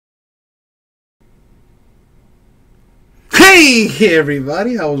Hey,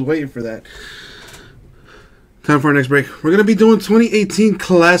 everybody. I was waiting for that. Time for our next break. We're going to be doing 2018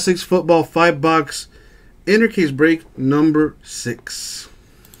 Classics Football 5-box intercase break number 6.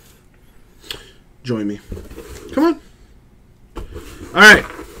 Join me. Come on. All right.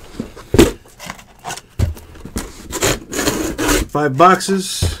 5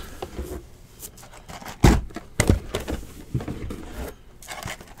 boxes.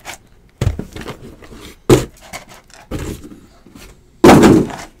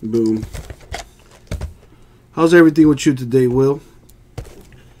 Boom. How's everything with you today, Will?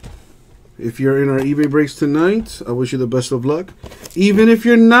 If you're in our eBay breaks tonight, I wish you the best of luck. Even if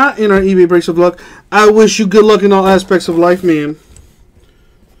you're not in our eBay breaks of luck, I wish you good luck in all aspects of life, man.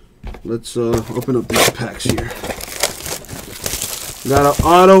 Let's open up these packs here. Got an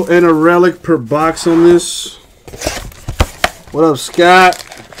auto and a relic per box on this. What up, Scott?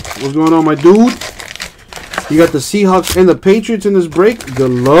 What's going on, my dude? You got the Seahawks and the Patriots in this break.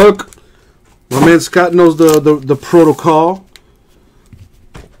 Good luck. My man Scott knows the protocol.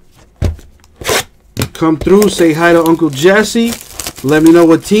 Come through, say hi to Uncle Jesse. Let me know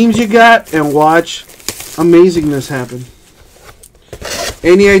what teams you got and watch amazingness happen.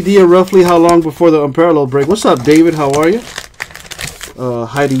 Any idea roughly how long before the unparalleled break? What's up, David? How are you?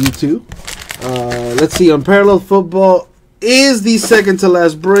 Hi to you too. Let's see. Unparalleled football is the second to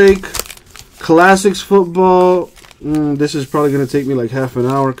last break. Classics football. This is probably going to take me like half an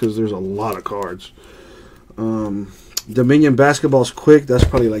hour because there's a lot of cards. Dominion basketball's quick. That's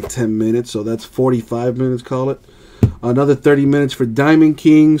probably like 10 minutes. So that's 45 minutes, call it. Another 30 minutes for Diamond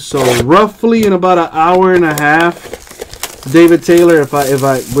King. So roughly in about an hour and a half. David Taylor, if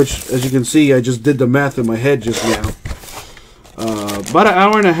I, which as you can see, I just did the math in my head just now. About an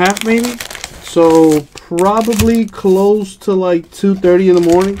hour and a half maybe. So probably close to like 2:30 in the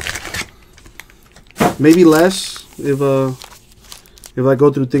morning. Maybe less if I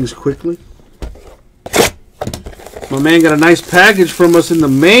go through things quickly. My man got a nice package from us in the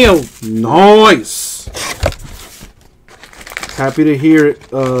mail. Nice. Happy to hear it,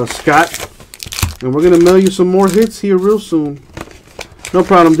 Scott. And we're going to mail you some more hits here real soon. No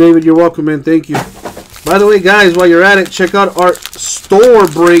problem, David. You're welcome, man. Thank you. By the way, guys, while you're at it, check out our store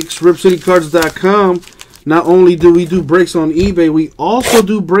breaks, ripcitycards.com. Not only do we do breaks on eBay, we also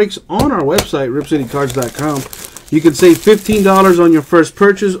do breaks on our website, ripcitycards.com. You can save $15 on your first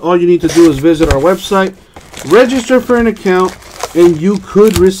purchase. All you need to do is visit our website, register for an account, and you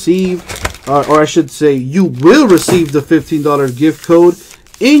could receive, or I should say, you will receive the $15 gift code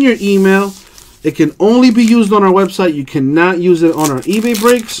in your email. It can only be used on our website. You cannot use it on our eBay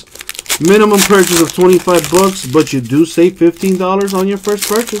breaks. Minimum purchase of 25 bucks, but you do save $15 on your first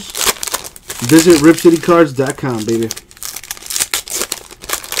purchase. Visit ripcitycards.com, baby.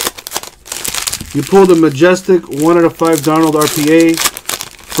 You pulled a Majestic 1 out of 5 Darnold RPA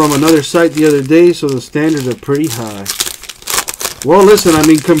from another site the other day, so the standards are pretty high. Well, listen, I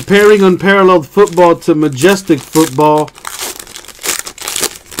mean, comparing unparalleled football to Majestic football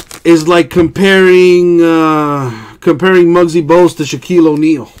is like comparing Muggsy Bogues to Shaquille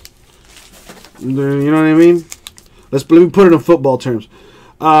O'Neal. You know what I mean? Let me put it in football terms.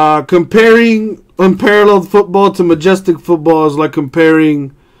 Comparing unparalleled football to Majestic football is like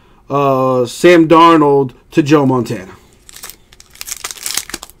comparing Sam Darnold to Joe Montana.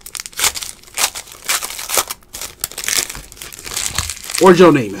 Or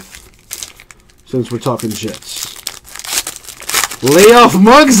Joe Namath, since we're talking Jets. Lay off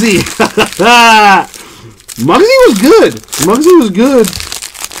Muggsy. Muggsy was good. Muggsy was good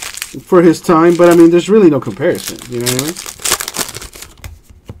for his time, but I mean, there's really no comparison. You know what I mean?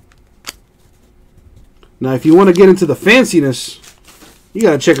 Now, if you want to get into the fanciness, you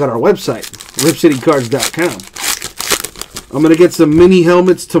got to check out our website, ripcitycards.com. I'm going to get some mini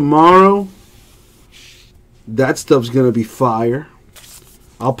helmets tomorrow. That stuff's going to be fire.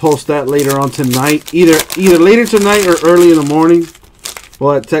 I'll post that later on tonight. Either later tonight or early in the morning.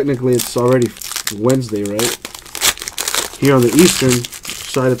 Well, technically, it's already Wednesday, right? Here on the Eastern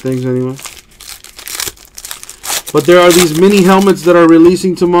side of things, anyway. But there are these mini helmets that are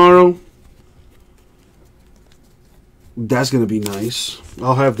releasing tomorrow. That's going to be nice.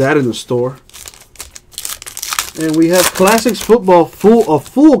 I'll have that in the store. And we have Classics Football, a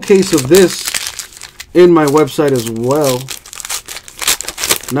full case of this in my website as well.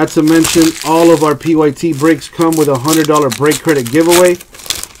 Not to mention, all of our PYT breaks come with a $100 break credit giveaway.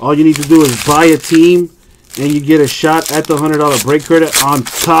 All you need to do is buy a team, and you get a shot at the $100 break credit on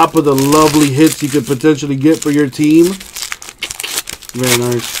top of the lovely hits you could potentially get for your team. Very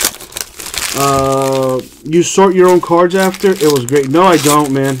nice. You sort your own cards after? It was great. No, I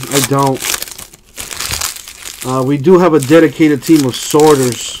don't, man. I don't. We do have a dedicated team of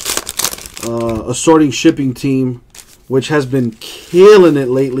sorters, a sorting shipping team, which has been killing it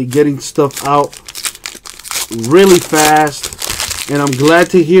lately, getting stuff out really fast. And I'm glad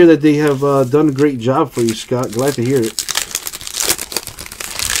to hear that they have done a great job for you, Scott. Glad to hear it.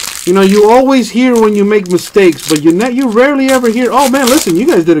 You know, you always hear when you make mistakes, but you rarely ever hear, oh man, listen, you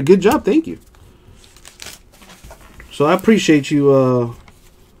guys did a good job, thank you. So I appreciate you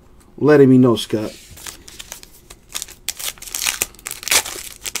letting me know, Scott.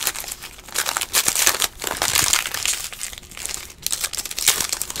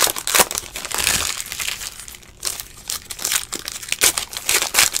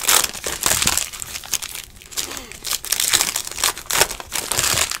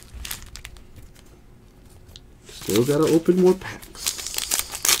 Still gotta open more packs.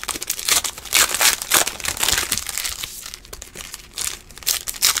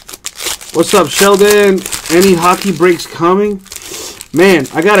 What's up, Sheldon? Any hockey breaks coming? Man,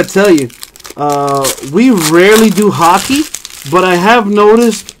 I gotta tell you, we rarely do hockey, but I have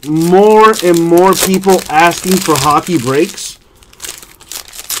noticed more and more people asking for hockey breaks.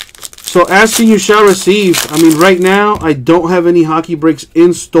 So asking you shall receive. I mean, right now, I don't have any hockey breaks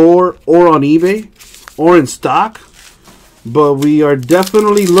in store or on eBay or in stock, but we are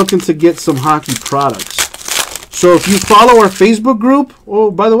definitely looking to get some hockey products. So if you follow our Facebook group,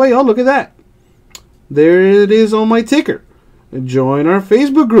 oh, by the way, oh, look at that. There it is on my ticker. Join our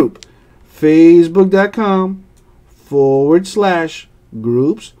Facebook group,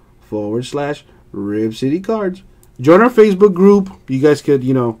 facebook.com/groups/Rib City Cards. Join our Facebook group. You guys could,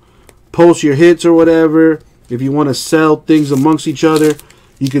 you know, post your hits or whatever. If you want to sell things amongst each other,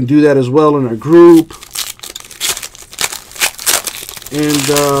 you can do that as well in our group.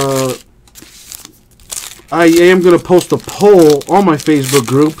 And I am going to post a poll on my Facebook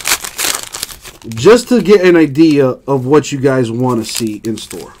group just to get an idea of what you guys want to see in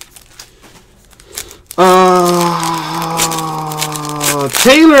store.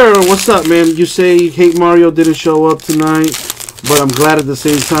 Taylor, what's up, man? You say Hate Mario didn't show up tonight, but I'm glad at the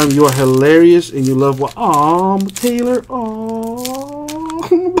same time you are hilarious and you love what... Aw, Taylor, aw,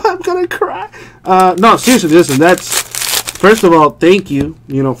 I'm going to cry. No, seriously, listen, that's... First of all, thank you.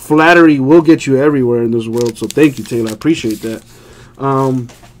 You know, flattery will get you everywhere in this world, so thank you, Taylor. I appreciate that.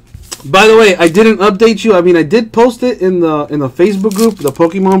 By the way, I didn't update you. I mean, I did post it in the Facebook group, the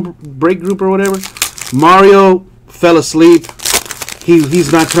Pokemon break group or whatever. Mario fell asleep.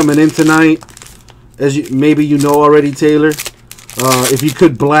 He's not coming in tonight, as maybe you know already, Taylor. If you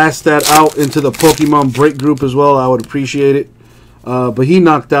could blast that out into the Pokemon break group as well, I would appreciate it. But he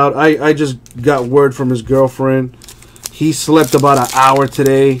knocked out. I just got word from his girlfriend. He slept about an hour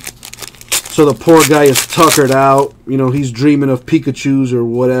today. So the poor guy is tuckered out. You know, he's dreaming of Pikachus or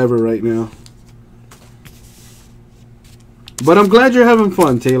whatever right now. But I'm glad you're having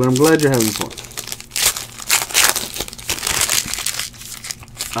fun, Taylor. I'm glad you're having fun.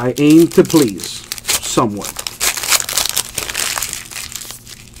 I aim to please. Somewhat.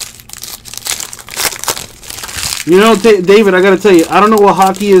 You know, David, I got to tell you, I don't know what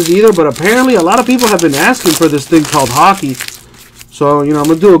hockey is either, but apparently a lot of people have been asking for this thing called hockey. So, you know, I'm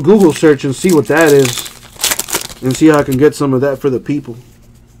going to do a Google search and see what that is. And see how I can get some of that for the people.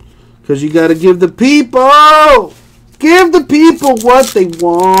 Because you got to give the people! Give the people what they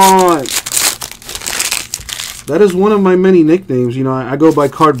want! That is one of my many nicknames. You know, I go by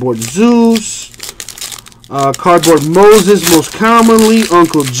Cardboard Zeus, Cardboard Moses most commonly,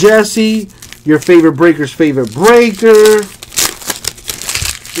 Uncle Jesse, your favorite breaker's favorite breaker.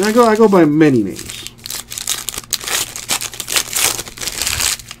 And I go by many names.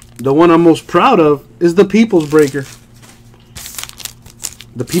 The one I'm most proud of is the People's Breaker.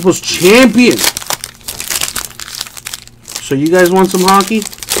 The People's Champion. So you guys want some hockey?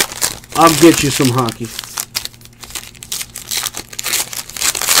 I'll get you some hockey.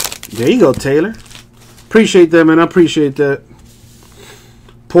 There you go, Taylor. Appreciate that, man. I appreciate that.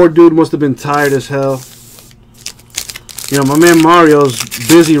 Poor dude must have been tired as hell. You know, my man Mario's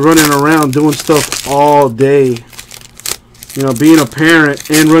busy running around doing stuff all day. You know, being a parent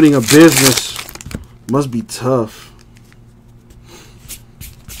and running a business must be tough.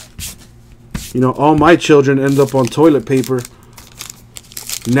 You know, all my children end up on toilet paper,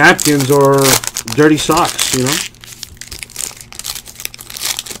 napkins, or dirty socks, you know.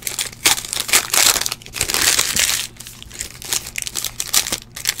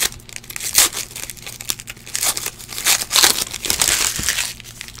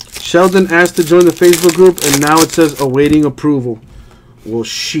 Sheldon asked to join the Facebook group, and now it says awaiting approval. Well,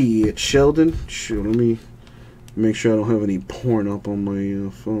 shit, Sheldon. Shoot, let me make sure I don't have any porn up on my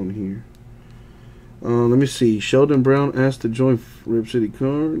phone here. Let me see. Sheldon Brown asked to join Rip City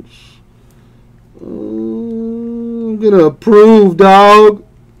Cards. I'm gonna approve, dog.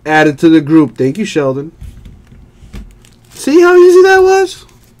 Added to the group. Thank you, Sheldon. See how easy that was?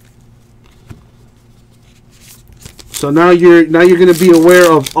 So now you're gonna be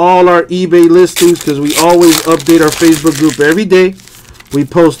aware of all our eBay listings because we always update our Facebook group every day. We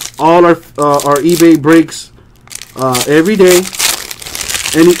post all our eBay breaks every day.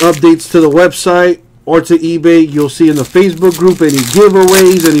 Any updates to the website or to eBay, you'll see in the Facebook group. Any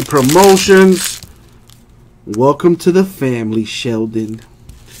giveaways, any promotions. Welcome to the family, Sheldon.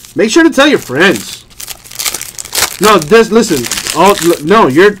 Make sure to tell your friends. No, listen. No,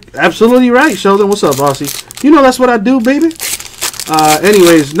 you're absolutely right, Sheldon. What's up, bossy? You know that's what I do, baby.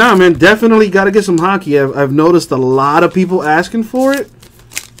 Anyways, nah, man, definitely got to get some hockey. I've noticed a lot of people asking for it,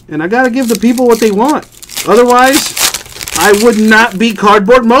 and I got to give the people what they want. Otherwise, I would not be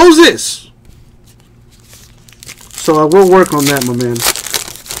Cardboard Moses. So I will work on that, my man.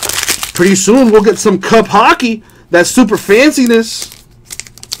 Pretty soon, we'll get some cup hockey. That super fanciness.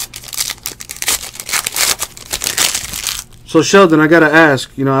 So, Sheldon, I got to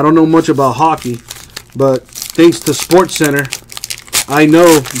ask. You know, I don't know much about hockey, but thanks to SportsCenter, I know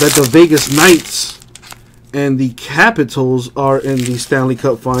that the Vegas Knights and the Capitals are in the Stanley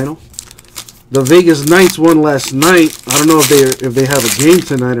Cup Final. The Vegas Knights won last night. I don't know if they have a game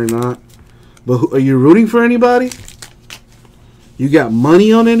tonight or not. But are you rooting for anybody? You got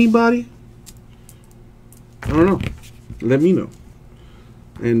money on anybody? I don't know. Let me know.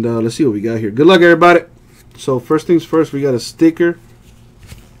 And let's see what we got here. Good luck, everybody. So first things first, we got a sticker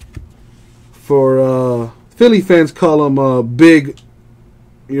for Philly fans. Call him Big.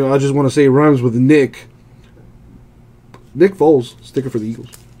 You know, I just want to say it rhymes with Nick. Nick Foles. Sticker for the Eagles.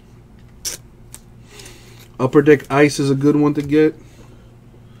 Upper Deck Ice is a good one to get.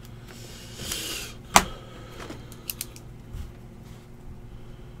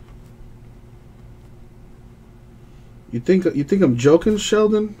 You think I'm joking,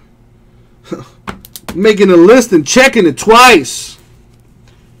 Sheldon? Making a list and checking it twice.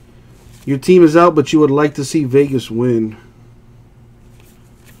 Your team is out, but you would like to see Vegas win.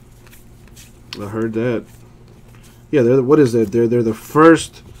 I heard that. Yeah, what is that? They're the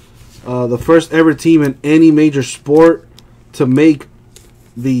first ever team in any major sport to make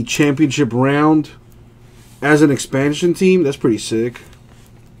the championship round as an expansion team. That's pretty sick.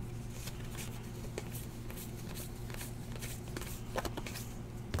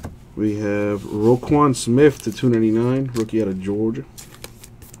 We have Roquan Smith to 299, rookie out of Georgia.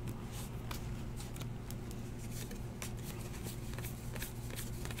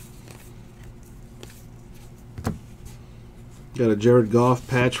 Got a Jared Goff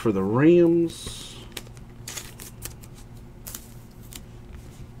patch for the Rams.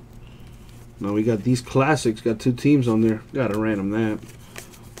 Now we got these classics. Got two teams on there. Gotta random that.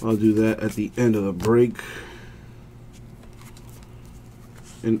 I'll do that at the end of the break.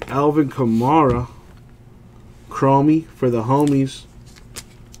 And Alvin Kamara, Chromie for the homies,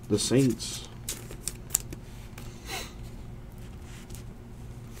 the Saints.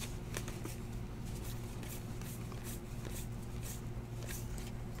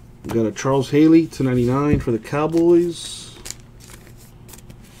 We got a Charles Haley /99 for the Cowboys.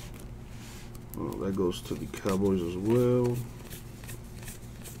 Oh, that goes to the Cowboys as well.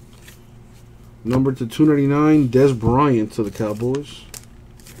 Number to 299, Des Bryant to the Cowboys.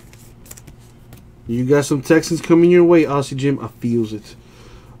 You got some Texans coming your way, Aussie Jim. I feels it.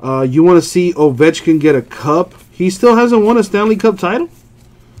 You want to see Ovechkin get a cup? He still hasn't won a Stanley Cup title?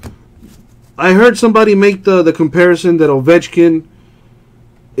 I heard somebody make the comparison that Ovechkin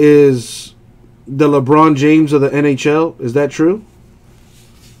is the LeBron James of the NHL. Is that true?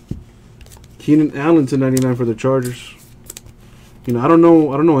 Keenan Allen /99 for the Chargers. You know, I don't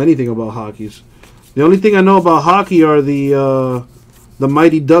know anything about hockey. The only thing I know about hockey are the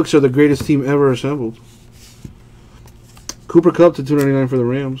Mighty Ducks are the greatest team ever assembled. Cooper Kupp to 299 for the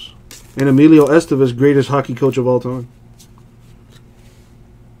Rams. And Emilio Estevez, greatest hockey coach of all time.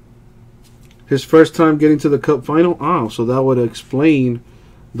 His first time getting to the Cup final? Oh, so that would explain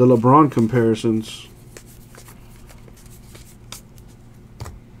the LeBron comparisons.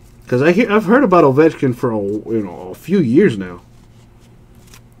 Because I've heard about Ovechkin for a few years now.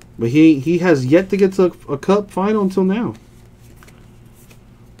 But he has yet to get to a Cup final until now.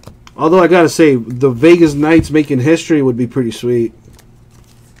 Although I gotta say, the Vegas Knights making history would be pretty sweet.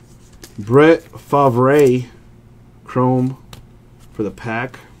 Brett Favre, Chrome for the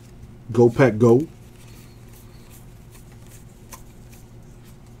Pack. Go Pack Go.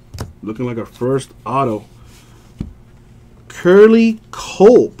 Looking like our first auto. Curly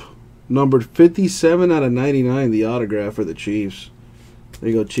Culp Numbered 57 out of 99, the autograph for the Chiefs. There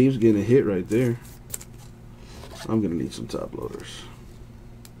you go, Chiefs getting a hit right there. I'm going to need some top loaders.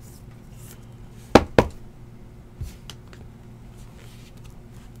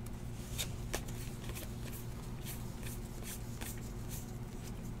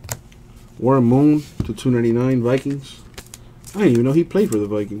 Warren Moon to 299 Vikings. I didn't even know he played for the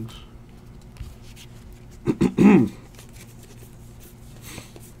Vikings.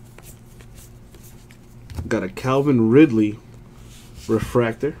 Got a Calvin Ridley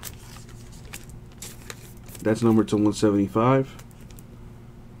refractor. That's numbered to 175.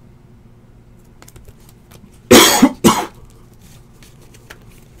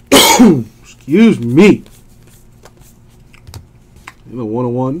 Excuse me. And a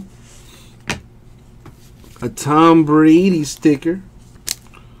 101. A Tom Brady sticker.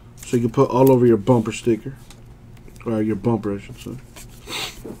 So you can put all over your bumper sticker. Or your bumper, I should say.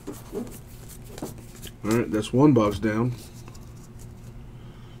 Alright, that's one box down.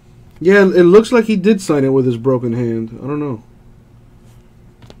 Yeah, it looks like he did sign it with his broken hand. I don't know.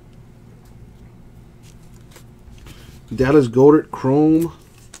 Dallas Goedert Chrome.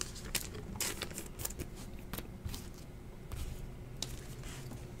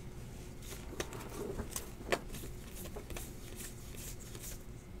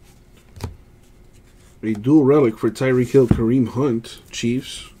 A dual relic for Tyreek Hill, Kareem Hunt,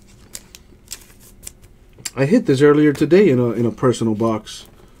 Chiefs. I hit this earlier today in a personal box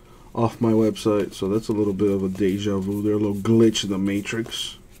off my website, so that's a little bit of a deja vu there, a little glitch in the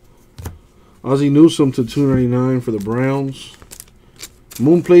matrix. Ozzie Newsome to 299 for the Browns.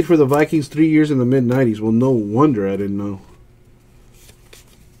 Moon played for the Vikings 3 years in the mid-90s. Well, no wonder I didn't know.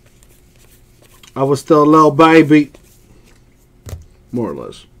 I was still a little baby. More or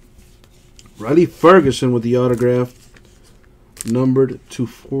less. Riley Ferguson with the autograph, numbered to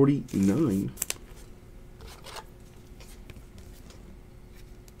 49.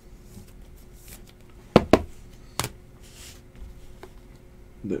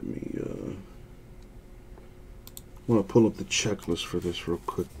 Let me, I want to pull up the checklist for this real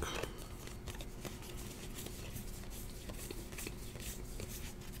quick.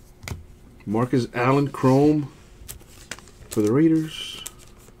 Marcus Allen Chrome for the Raiders.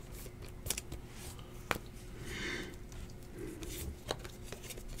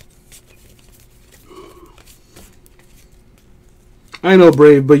 I know,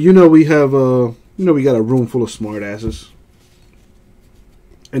 Brave, but you know we have we got a room full of smart asses.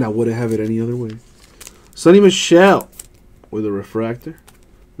 And I wouldn't have it any other way. Sonny Michel with a refractor.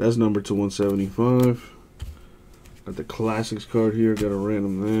 That's numbered to 175. Got the Classics card here. Got a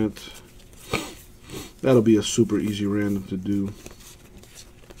random that. That'll be a super easy random to do.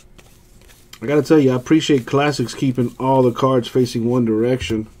 I gotta tell you, I appreciate Classics keeping all the cards facing one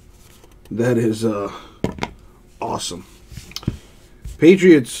direction. That is awesome.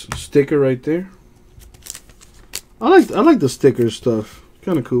 Patriots sticker right there. I like the sticker stuff.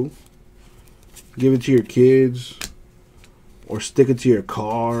 Kind of cool. Give it to your kids, or stick it to your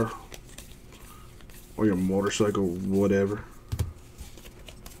car, or your motorcycle, whatever.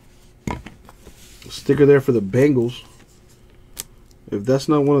 Sticker there for the Bengals. If that's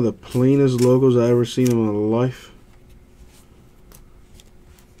not one of the plainest logos I've ever seen in my life.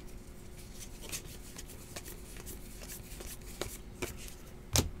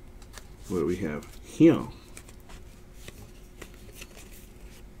 What do we have here?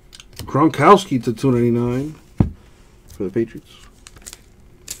 Gronkowski to 299 for the Patriots.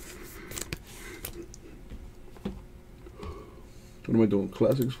 What am I doing?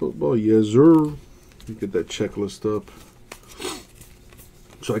 Classics football? Yes, sir. Get that checklist up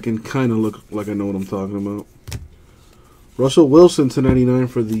so I can kind of look like I know what I'm talking about. Russell Wilson to 99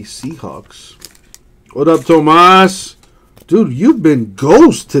 for the Seahawks. What up, Tomas? Dude, you've been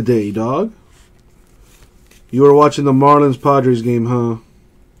ghost today, dog. You were watching the Marlins-Padres game, huh?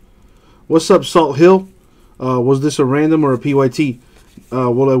 What's up, Salt Hill? Was this a random or a PYT?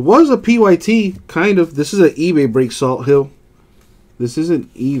 Well, it was a PYT, kind of. This is an eBay break, Salt Hill. This is an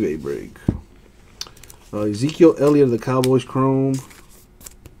eBay break. Ezekiel Elliott of the Cowboys Chrome.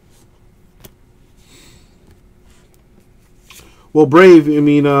 Well, Brave, I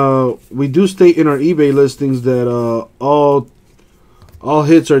mean, we do state in our eBay listings that all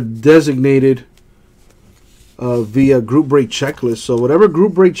hits are designated via group break checklist. So whatever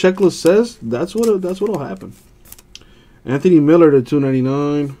group break checklist says, that's what'll happen. Anthony Miller to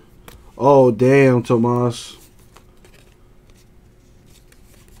 299. Oh damn, Tomas.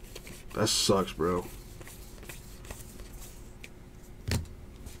 That sucks, bro.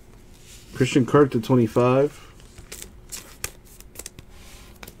 Christian Kirk to 25.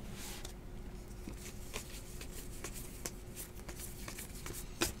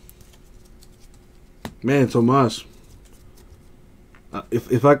 Man, Tomas.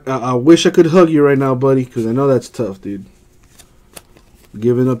 If I wish I could hug you right now, buddy, because I know that's tough, dude.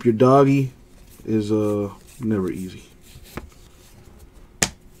 Giving up your doggy is never easy.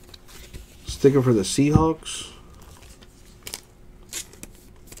 Sticker for the Seahawks.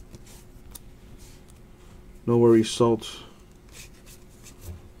 No worries, Salt.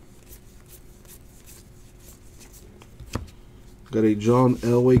 Got a John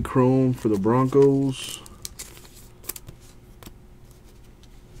Elway Chrome for the Broncos.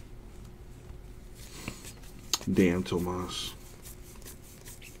 Damn, Tomas.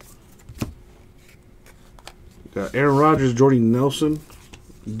 Got Aaron Rodgers, Jordy Nelson.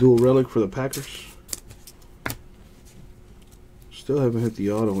 Dual relic for the Packers. Still haven't hit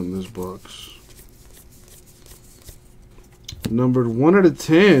the auto in this box. Numbered 1 out of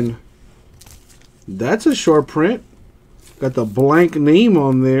 10. That's a short print. Got the blank name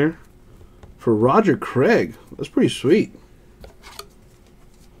on there for Roger Craig. That's pretty sweet.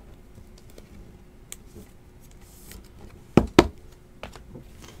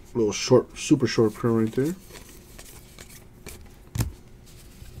 Little short, super short print right there.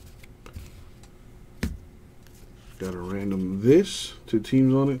 Got a random this, 2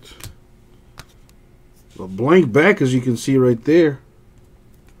 teams on it. A blank back, as you can see right there.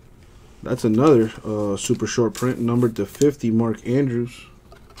 That's another super short print, numbered to 50, Mark Andrews.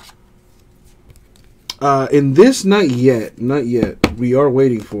 In this, not yet. Not yet. We are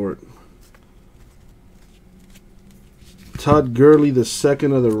waiting for it. Todd Gurley, the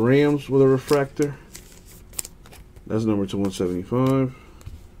second of the Rams with a refractor. That's numbered to 175.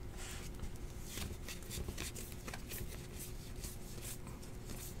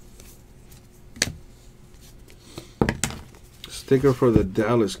 Sticker for the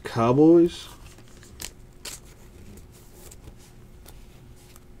Dallas Cowboys.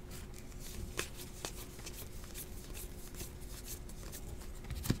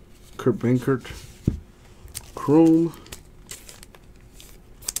 Kurt Benkert. Chrome.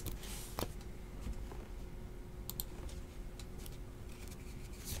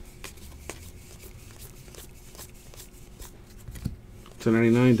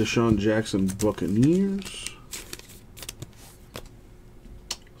 $2.99 Deshaun Jackson Buccaneers.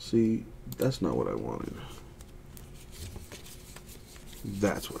 See, that's not what I wanted.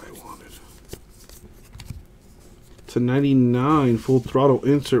 That's what I wanted. $2.99 Full Throttle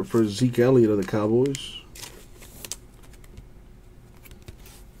insert for Zeke Elliott of the Cowboys.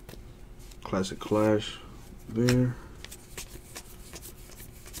 Classic Clash there.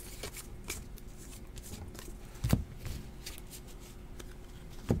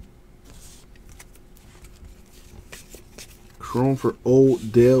 Chrome for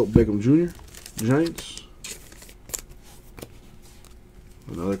Odell Beckham Jr. Giants.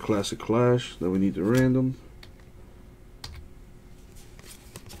 Another Classic Clash that we need to random.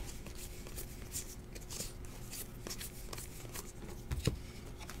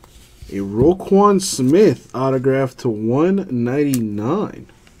 A Roquan Smith autograph to 199.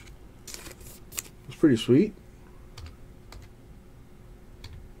 That's pretty sweet.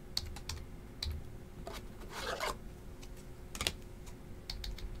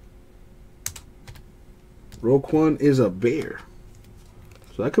 Roquan is a Bear.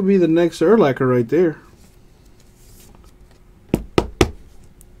 So that could be the next Urlacher right there.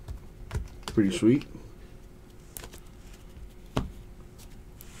 Pretty sweet.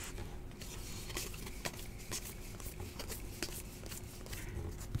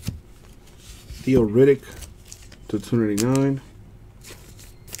 Theo Riddick to 299.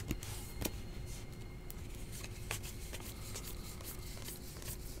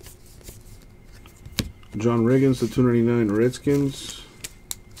 John Riggins to 299 Redskins.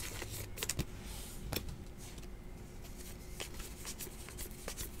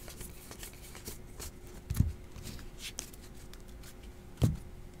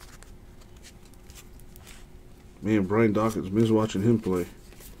 Man, Brian Dawkins, miss watching him play.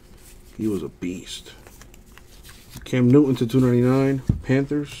 He was a beast. Cam Newton to 299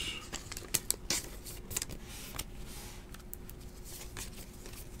 Panthers.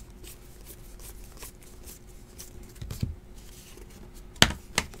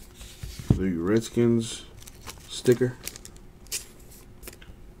 The Redskins sticker.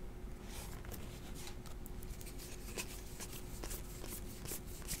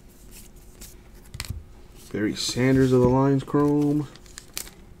 Barry Sanders of the Lions Chrome.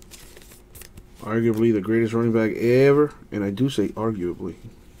 Arguably the greatest running back ever. And I do say arguably.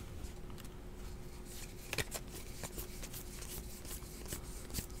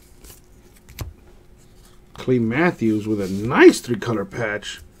 Clay Matthews with a nice 3-color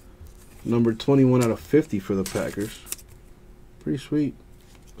patch Number 21 out of 50 for the Packers. Pretty sweet.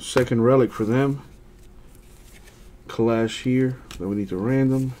 Second relic for them. Clash here. Then we need to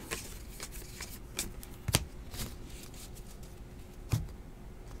random.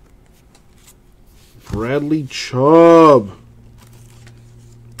 Bradley Chubb.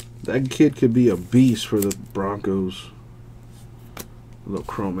 That kid could be a beast for the Broncos. A little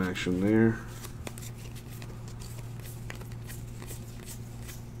chrome action there.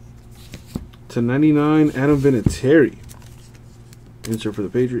 /99, Adam Vinatieri. Insert for the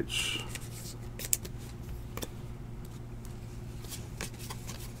Patriots.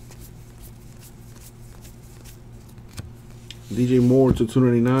 DJ Moore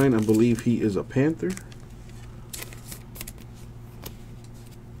 /299. I believe he is a Panther.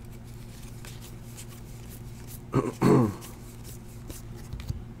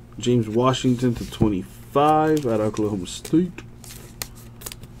 James Washington /25 out of Oklahoma State.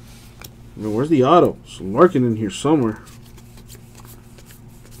 I mean, where's the auto? It's lurking in here somewhere.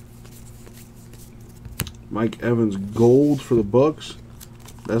 Mike Evans gold for the Bucks.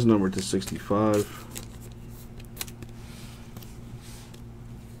 That's numbered /65.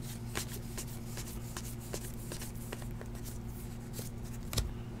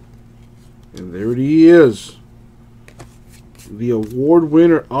 And there he is. The award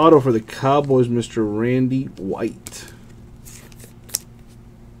winner auto for the Cowboys, Mr. Randy White.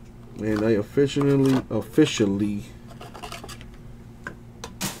 And I officially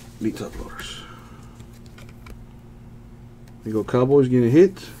beat top loaders. There you go, Cowboys getting a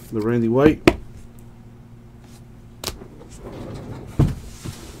hit. The Randy White.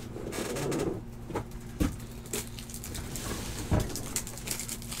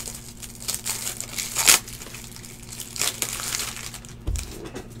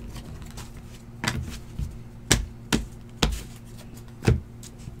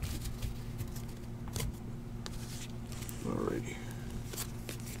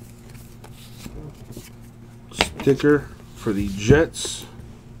 Sticker for the Jets.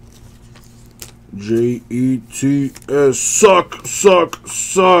 Jets. Suck.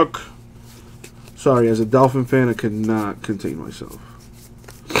 Sorry, as a Dolphin fan, I could not contain myself.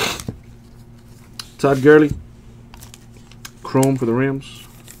 Todd Gurley. Chrome for the Rams.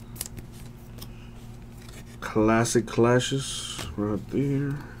 Classic clashes right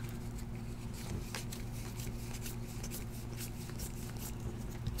there.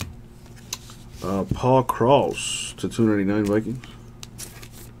 Paul Cross /299 Vikings.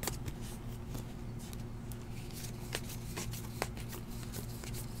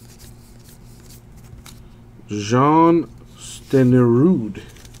 Jean Stenerud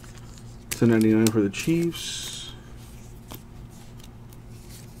 /99 for the Chiefs.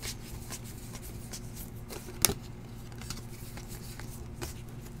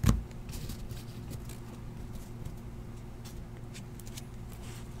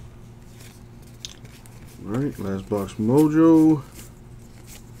 Alright, last box mojo.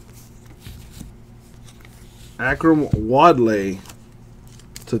 Akram Wadley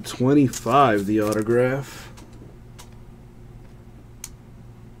 /25, the autograph.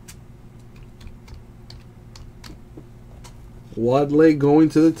 Wadley going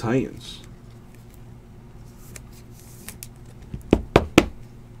to the Titans.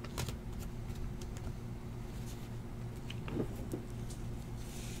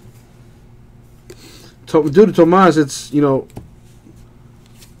 Due to Tomas, it's, you know,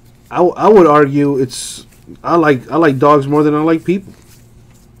 I would argue it's I like dogs more than I like people.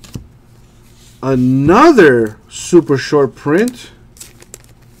 Another super short print,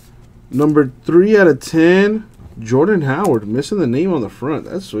 number 3 out of 10, Jordan Howard, missing the name on the front.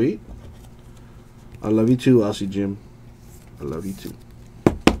 That's sweet. I love you too, Aussie Jim. I love you too.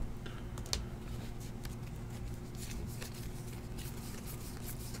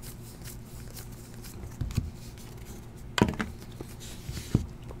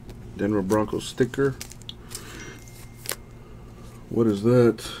 Denver Broncos sticker. What is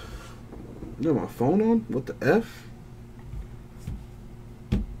that? I got my phone on? What the F?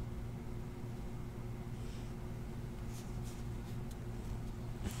 I'm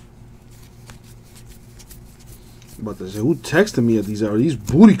about to say, who texted me at these hours? These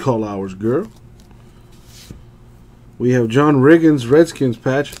booty call hours, girl. We have John Riggins, Redskins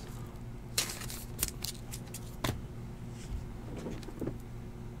patch.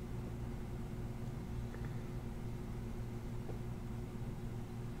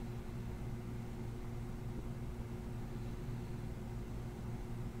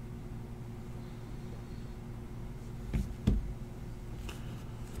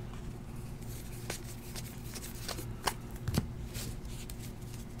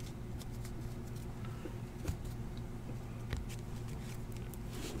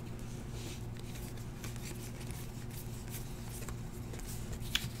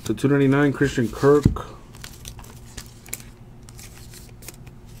 to 299, Christian Kirk.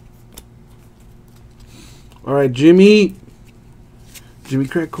 All right, Jimmy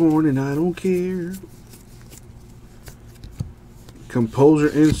Crack Corn, and I don't care. Composer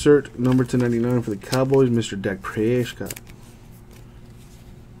insert number 299 for the Cowboys, Mr. Dak Prescott.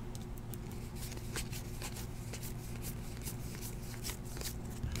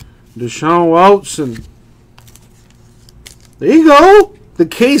 Deshaun Watson. There you go. The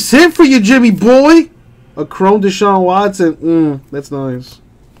case hit for you, Jimmy boy. A chrome Deshaun Watson. That's nice.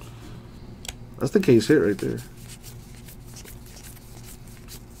 That's the case hit right there.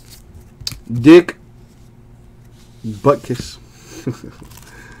 Dick Butkus.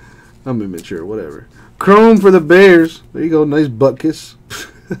 I'm immature, whatever. Chrome for the Bears. There you go. Nice Butkus.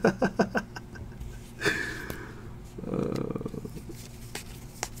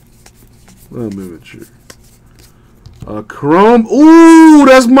 I'm immature. Chrome. Ooh,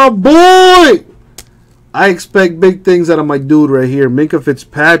 that's my boy. I expect big things out of my dude right here. Minkah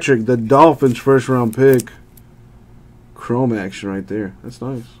Fitzpatrick, the Dolphins' first-round pick. Chrome action right there. That's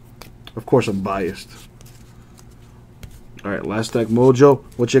nice. Of course, I'm biased. All right, last stack mojo.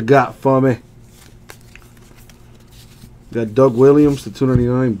 What you got for me? Got Doug Williams to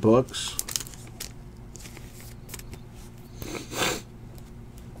 299 bucks.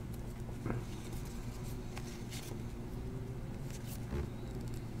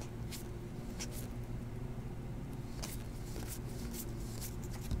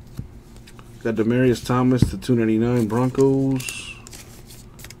 Got Demaryius Thomas to 299 Broncos.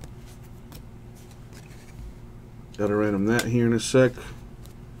 Gotta random that here in a sec.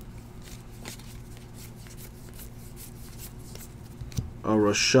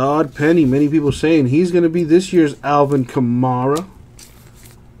 Rashad Penny. Many people saying he's going to be this year's Alvin Kamara.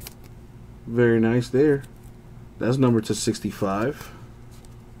 Very nice there. That's numbered to 65.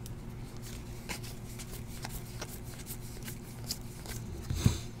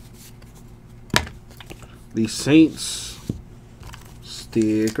 The Saints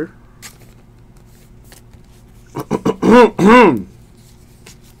sticker.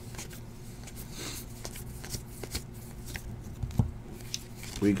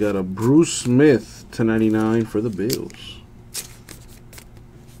 We got a Bruce Smith to 99 for the Bills.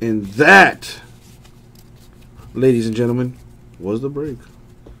 And that, ladies and gentlemen, was the break.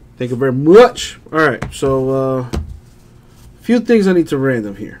 Thank you very much. All right, so a few things I need to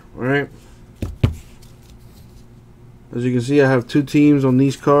random here. All right. As you can see, I have two teams on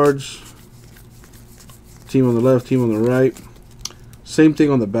these cards. Team on the left, team on the right. Same thing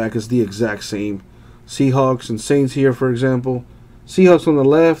on the back. It's the exact same. Seahawks and Saints here, for example. Seahawks on the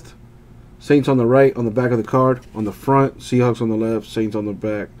left, Saints on the right, on the back of the card. On the front, Seahawks on the left, Saints on the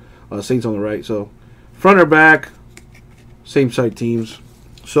back, Saints on the right. So, front or back, same side teams.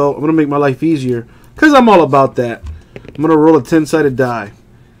 So, I'm going to make my life easier because I'm all about that. I'm going to roll a 10-sided die.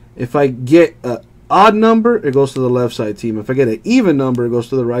 If I get an odd number, it goes to the left side team. If I get an even number, it goes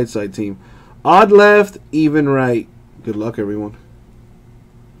to the right side team. Odd left, even right. Good luck, everyone.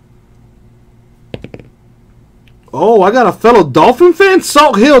 Oh, I got a fellow Dolphin fan?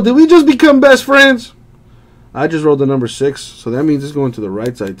 Salt Hill, did we just become best friends? I just rolled the number 6, so that means it's going to the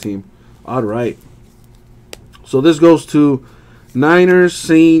right side team. Odd right. So this goes to Niners,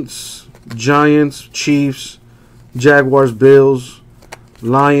 Saints, Giants, Chiefs, Jaguars, Bills,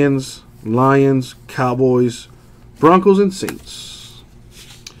 Lions, Cowboys, Broncos, and Saints.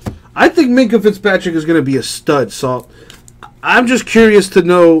 I think Minkah Fitzpatrick is going to be a stud, Salt. I'm just curious to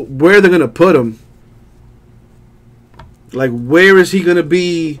know where they're going to put him. Like, where is he going to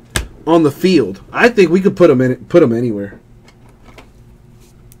be on the field? I think we could put him anywhere.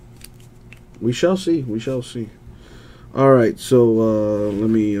 We shall see. We shall see. All right, so let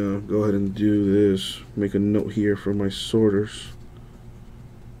me go ahead and do this. Make a note here for my sorters.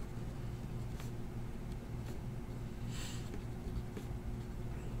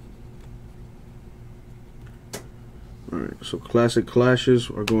 All right, so classic clashes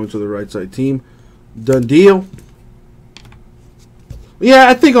are going to the right side team. Done deal. Yeah,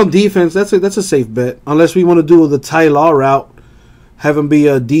 I think on defense, that's a safe bet. Unless we want to do the Ty Law route, have him be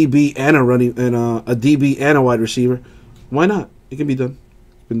a DB and a running and a DB and a wide receiver. Why not? It can be done.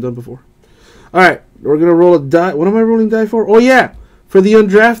 It's been done before. All right, we're gonna roll a die. What am I rolling die for? Oh yeah, for the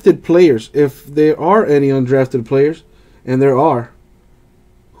undrafted players. If there are any undrafted players, and there are,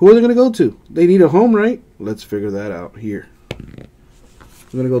 who are they gonna go to? They need a home, right? Let's figure that out here. I'm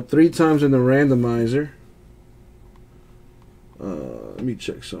gonna go 3 times in the randomizer. Let me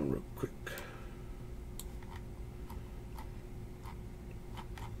check something real quick.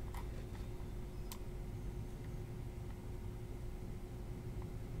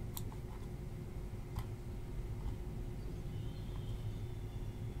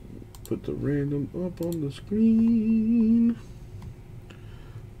 put the random up on the screen.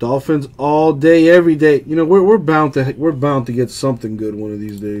 Dolphins all day, every day. You know, we're bound to get something good one of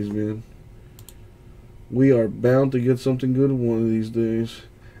these days, man. We are bound to get something good one of these days.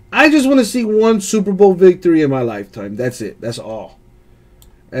 I just want to see one Super Bowl victory in my lifetime. That's it. That's all.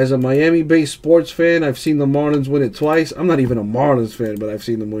 As a Miami-based sports fan, I've seen the Marlins win it twice. I'm not even a Marlins fan, but I've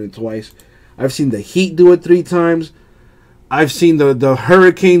seen them win it twice. I've seen the Heat do it 3 times. I've seen the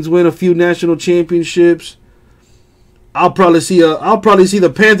Hurricanes win a few national championships. I'll probably see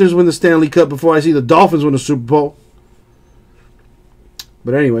the Panthers win the Stanley Cup before I see the Dolphins win the Super Bowl.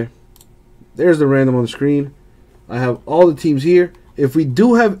 But anyway, there's the random on the screen. I have all the teams here. If we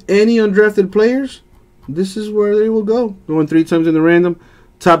do have any undrafted players, this is where they will go. Going 3 times in the random.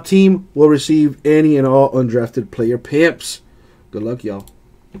 Top team will receive any and all undrafted player pimps. Good luck, y'all.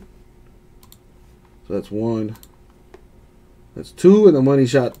 So that's 1. That's 2, and the money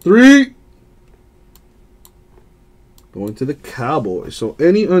shot 3. Going to the Cowboys. So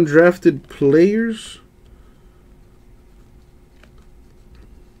any undrafted players.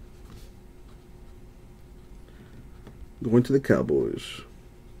 Going to the Cowboys.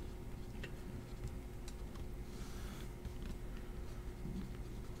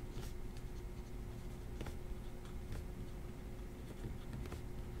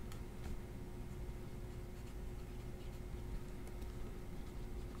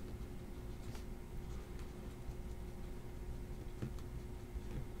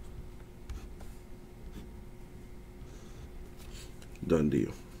 Done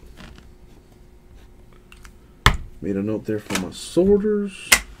deal. Made a note there for my sorters.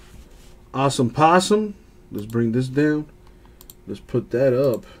 Awesome possum. Let's bring this down. Let's put that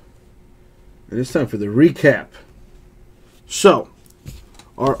up. And it's time for the recap. So,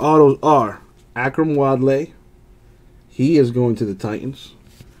 our autos are Akram Wadley. He is going to the Titans.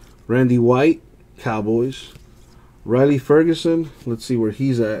 Randy White, Cowboys. Riley Ferguson. Let's see where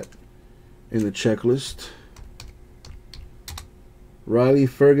he's at in the checklist. Riley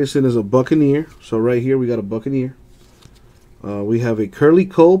Ferguson is a Buccaneer. So right here we got a Buccaneer. We have a Curly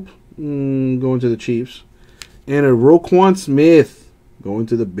Culp going to the Chiefs. And a Roquan Smith going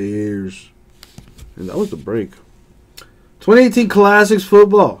to the Bears. And that was the break. 2018 Classics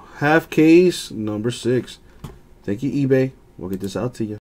Football. Half case, number 6. Thank you, eBay. We'll get this out to you.